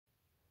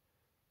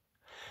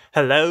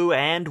Hello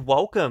and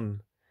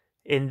welcome!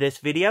 In this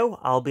video,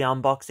 I'll be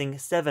unboxing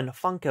 7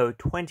 Funko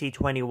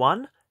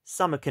 2021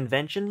 Summer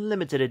Convention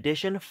Limited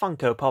Edition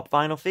Funko Pop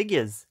vinyl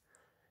figures.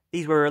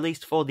 These were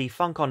released for the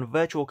Funkon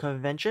virtual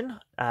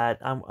convention.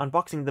 I'm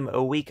unboxing them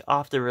a week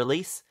after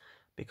release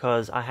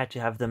because I had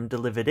to have them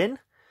delivered in.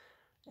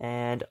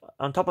 And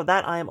on top of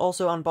that, I am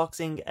also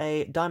unboxing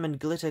a Diamond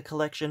Glitter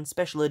Collection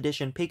Special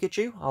Edition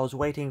Pikachu. I was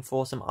waiting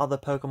for some other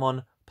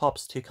Pokemon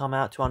Pops to come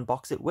out to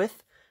unbox it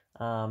with.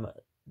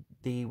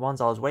 The ones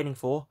I was waiting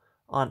for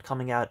aren't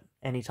coming out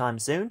anytime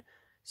soon,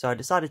 so I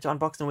decided to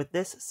unbox them with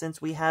this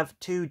since we have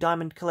 2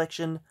 Diamond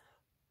Collection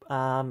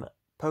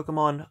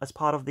Pokemon as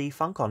part of the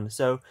Funkon.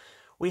 So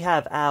we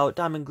have our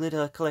Diamond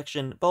Glitter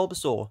Collection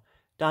Bulbasaur,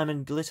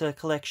 Diamond Glitter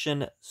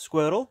Collection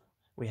Squirtle,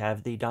 we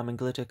have the Diamond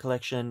Glitter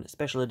Collection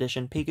Special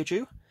Edition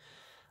Pikachu,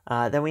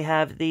 then we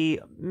have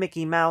the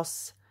Mickey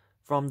Mouse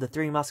from the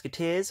Three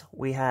Musketeers,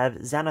 we have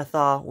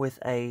Xanathar with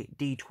a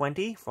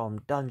D20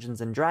 from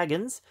Dungeons &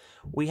 Dragons,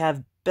 we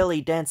have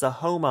Belly Dancer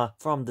Homer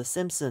from The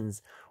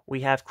Simpsons,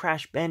 we have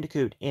Crash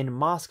Bandicoot in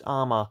mask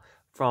armor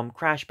from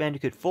Crash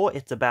Bandicoot 4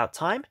 It's About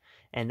Time,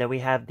 and then we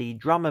have the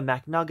Drummer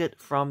McNugget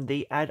from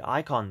the Ad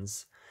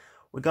Icons.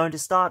 We're going to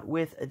start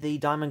with the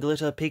Diamond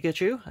Glitter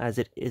Pikachu, as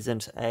it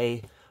isn't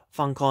a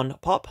Funkon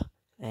Pop,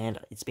 and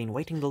it's been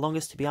waiting the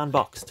longest to be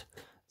unboxed.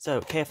 So,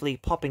 carefully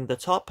popping the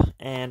top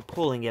and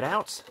pulling it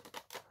out.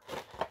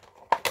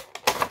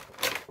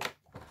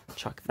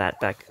 Chuck that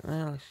back,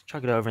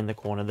 chuck it over in the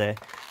corner there.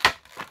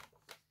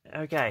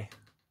 Okay,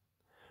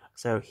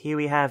 so here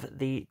we have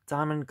the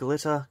Diamond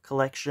Glitter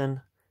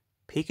Collection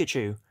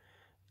Pikachu,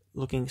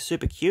 looking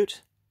super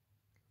cute.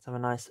 Let's have a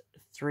nice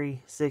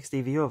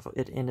 360 view of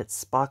it in its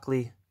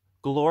sparkly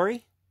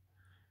glory.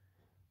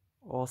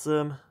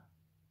 Awesome.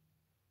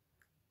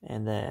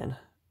 And then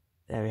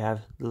there we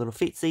have the little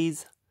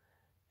feetsies.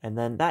 And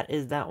then that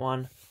is that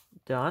one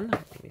done.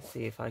 Let me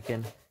see if I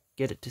can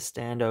get it to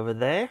stand over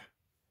there.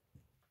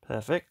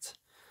 Perfect.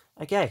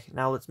 Okay,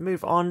 now let's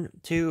move on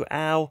to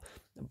our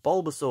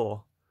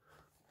Bulbasaur.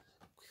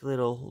 Quick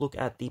little look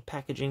at the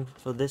packaging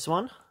for this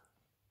one.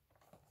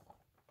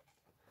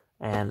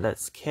 And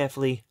let's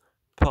carefully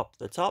pop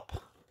the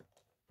top.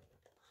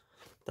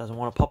 Doesn't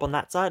want to pop on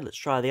that side, let's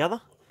try the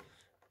other.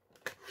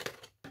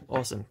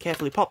 Awesome,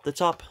 carefully pop the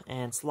top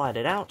and slide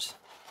it out.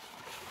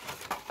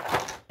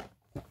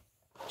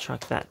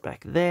 Chuck that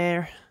back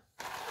there.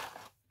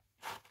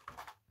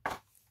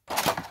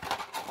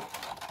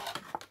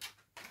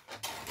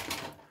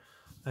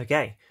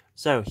 Okay,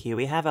 so here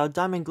we have our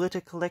Diamond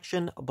Glitter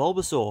Collection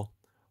Bulbasaur.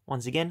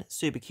 Once again,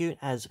 super cute,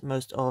 as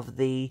most of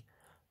the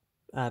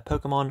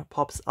Pokemon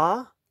Pops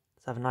are.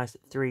 Let's have a nice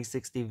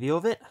 360 view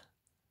of it.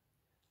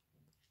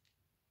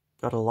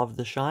 Gotta love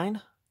the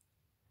shine.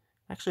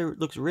 Actually, it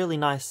looks really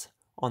nice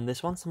on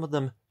this one. Some of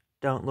them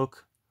don't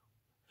look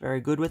very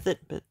good with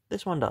it, but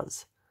this one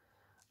does.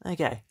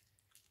 Okay,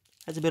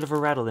 has a bit of a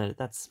rattle in it.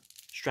 That's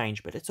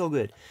strange, but it's all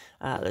good.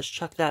 Let's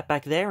chuck that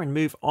back there and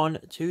move on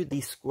to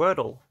the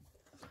Squirtle.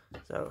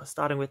 So,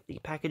 starting with the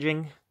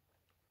packaging.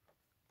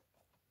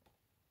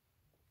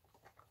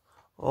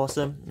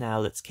 Awesome. Now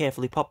let's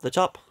carefully pop the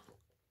top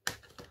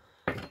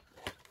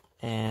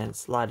and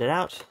slide it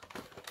out.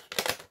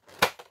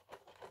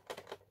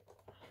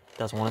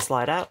 Doesn't want to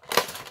slide out.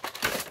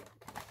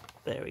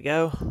 There we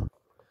go.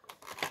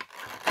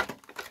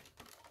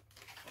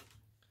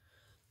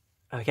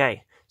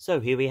 Okay, so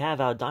here we have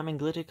our Diamond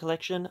Glitter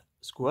Collection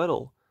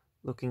Squirtle,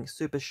 looking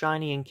super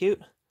shiny and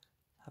cute.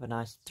 Have a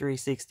nice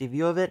 360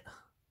 view of it.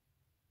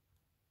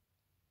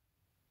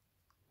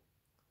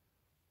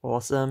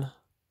 Awesome.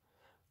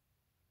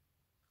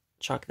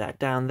 Chuck that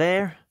down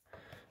there.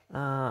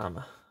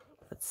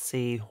 Let's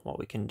see what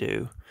we can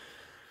do.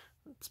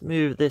 Let's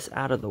move this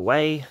out of the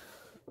way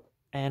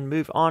and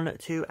move on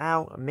to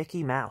our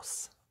Mickey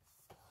Mouse.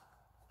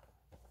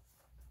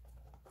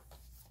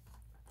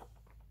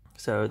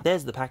 So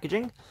there's the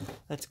packaging.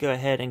 Let's go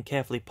ahead and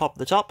carefully pop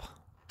the top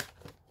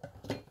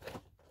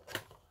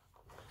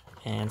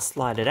and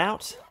slide it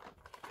out.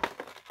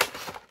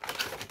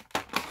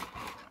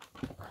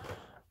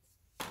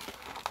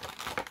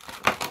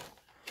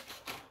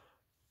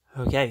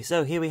 Okay,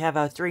 so here we have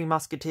our Three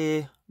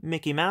Musketeer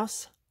Mickey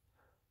Mouse.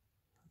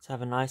 Let's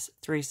have a nice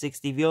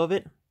 360 view of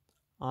it.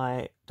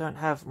 I don't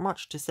have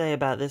much to say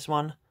about this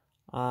one.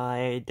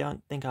 I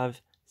don't think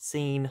I've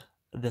seen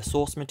the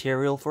source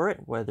material for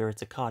it, whether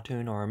it's a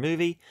cartoon or a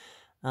movie,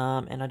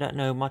 and I don't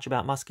know much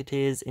about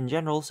musketeers in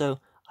general, so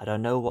I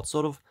don't know what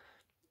sort of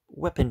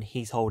weapon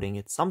he's holding.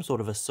 It's some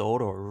sort of a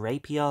sword or a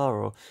rapier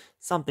or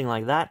something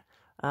like that,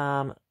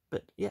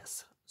 but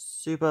yes,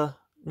 super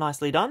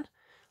nicely done.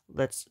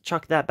 Let's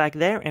chuck that back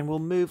there and we'll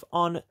move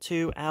on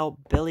to our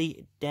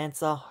Belly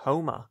Dancer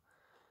Homer.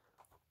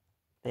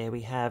 There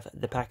we have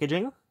the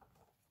packaging.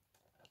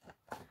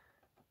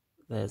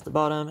 There's the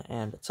bottom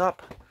and the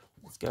top.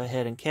 Let's go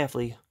ahead and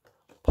carefully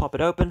pop it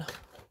open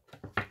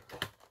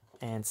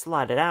and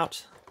slide it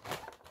out.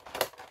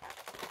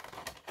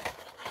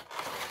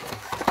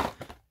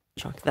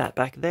 Chuck that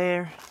back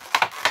there.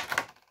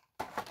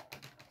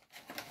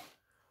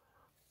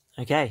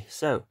 Okay,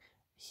 so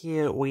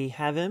here we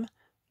have him.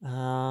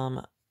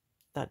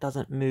 That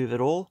doesn't move at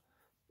all.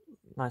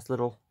 Nice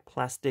little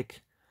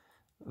plastic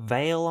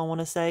veil, I want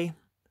to say.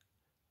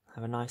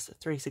 Have a nice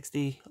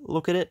 360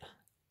 look at it.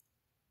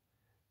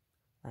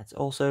 That's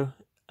also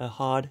a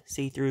hard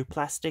see-through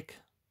plastic.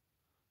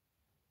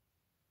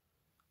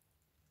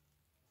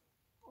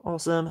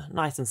 Awesome,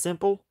 nice and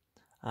simple.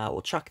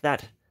 We'll chuck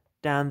that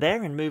down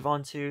there and move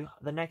on to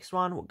the next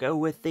one. We'll go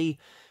with the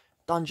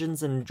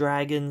Dungeons and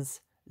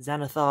Dragons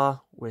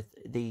Xanathar with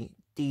the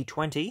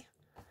D20.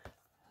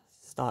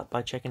 Start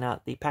by checking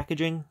out the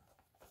packaging.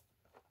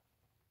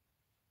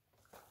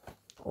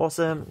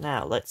 Awesome.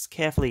 Now let's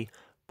carefully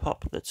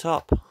pop the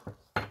top.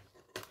 That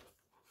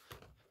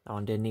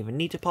one didn't even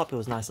need to pop, it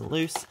was nice and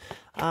loose.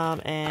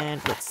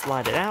 And let's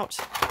slide it out.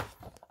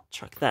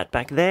 Chuck that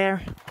back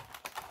there.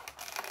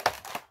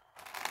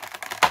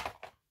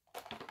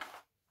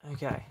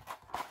 Okay.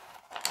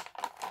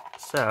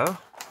 So,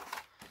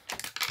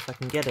 if I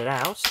can get it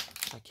out,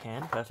 I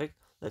can, perfect.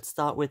 Let's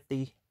start with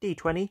the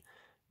D20.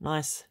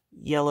 Nice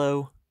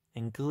yellow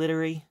and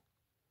glittery.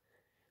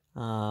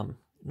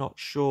 Not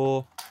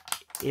sure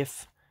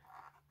if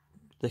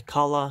the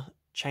color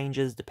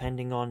changes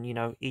depending on, you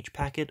know, each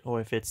packet,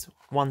 or if it's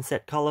one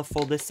set color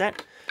for this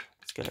set.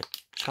 Just gonna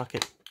chuck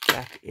it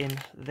back in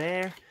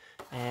there,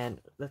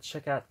 and let's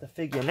check out the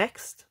figure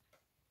next.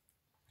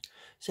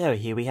 So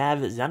here we have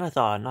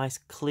Xanathar, nice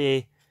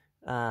clear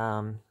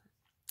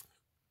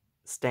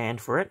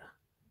stand for it.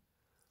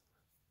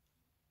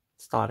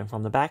 Starting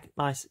from the back,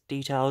 nice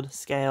detailed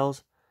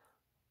scales,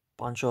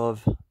 bunch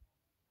of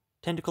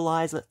tentacle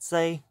eyes, let's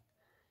say,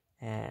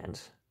 and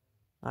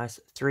nice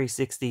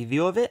 360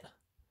 view of it.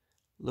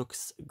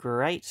 Looks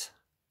great.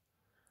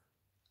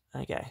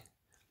 Okay,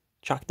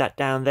 chuck that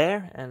down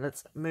there, and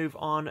let's move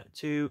on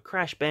to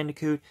Crash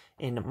Bandicoot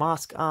in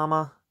mask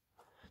armor.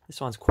 This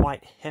one's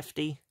quite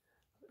hefty,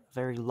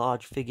 very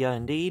large figure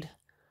indeed.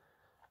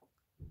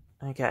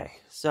 Okay,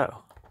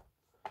 so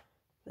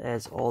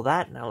there's all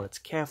that. Now let's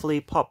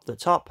carefully pop the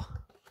top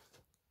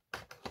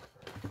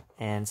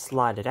and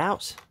slide it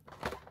out.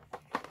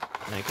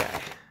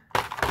 Okay,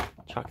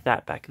 chuck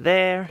that back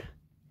there.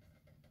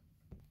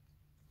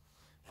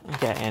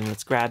 Okay, and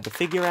let's grab the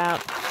figure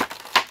out.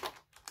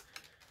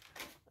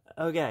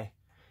 Okay,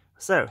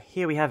 so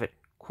here we have it.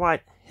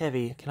 Quite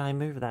heavy. Can I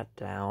move that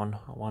down?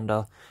 I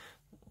wonder.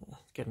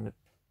 It's getting a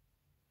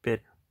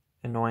bit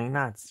annoying.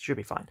 Nah, it should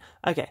be fine.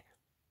 Okay,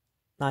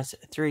 nice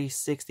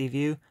 360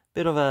 view.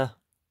 Bit of a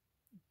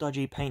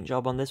dodgy paint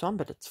job on this one,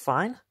 but it's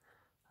fine.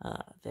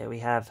 There we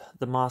have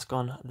the mask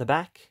on the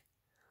back.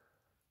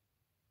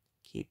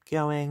 Keep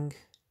going.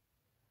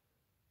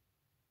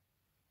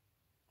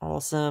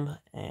 Awesome.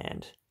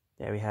 And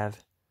there we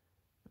have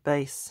the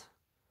base.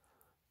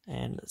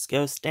 And let's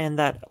go stand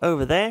that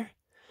over there.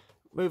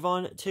 Move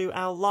on to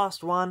our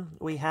last one.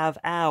 We have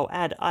our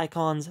Add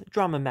Icons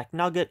Drummer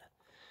McNugget.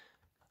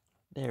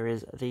 There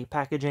is the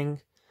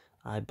packaging.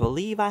 I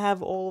believe I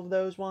have all of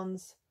those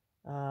ones.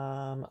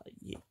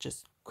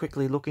 Just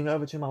quickly looking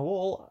over to my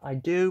wall. I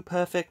do,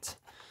 perfect.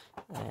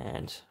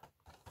 And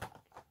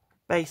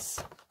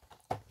base.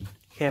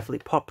 Carefully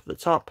pop the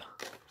top.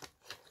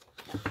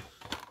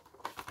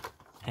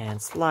 And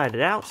slide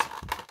it out.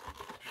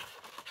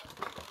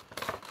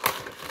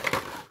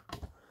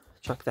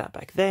 Chuck that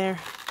back there.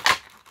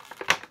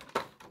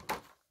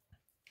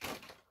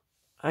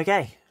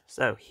 Okay,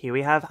 so here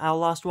we have our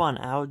last one,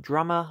 our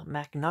Drummer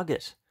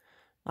McNugget.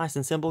 Nice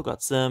and simple,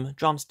 got some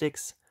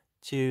drumsticks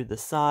to the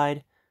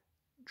side,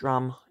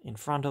 drum in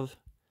front of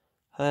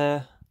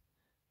her.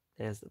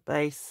 There's the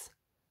bass.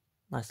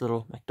 Nice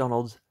little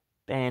McDonald's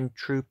band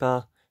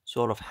trooper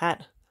sort of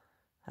hat.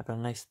 Have a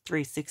nice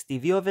 360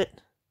 view of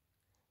it.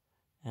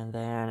 And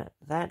then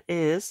that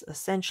is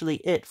essentially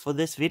it for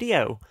this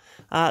video.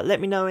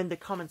 Let me know in the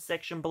comments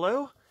section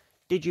below.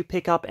 Did you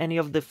pick up any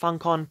of the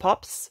Funkon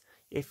Pops?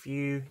 If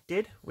you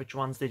did, which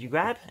ones did you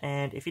grab?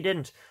 And if you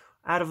didn't,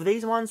 out of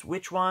these ones,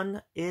 which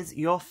one is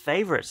your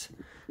favorite?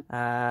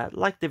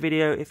 Like the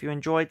video if you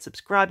enjoyed,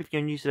 subscribe if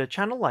you're new to the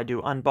channel. I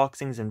do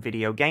unboxings and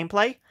video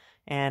gameplay.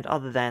 And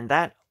other than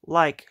that,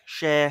 like,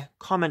 share,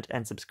 comment,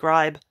 and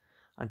subscribe.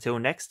 Until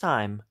next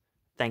time,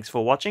 thanks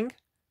for watching,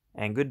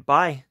 and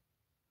goodbye.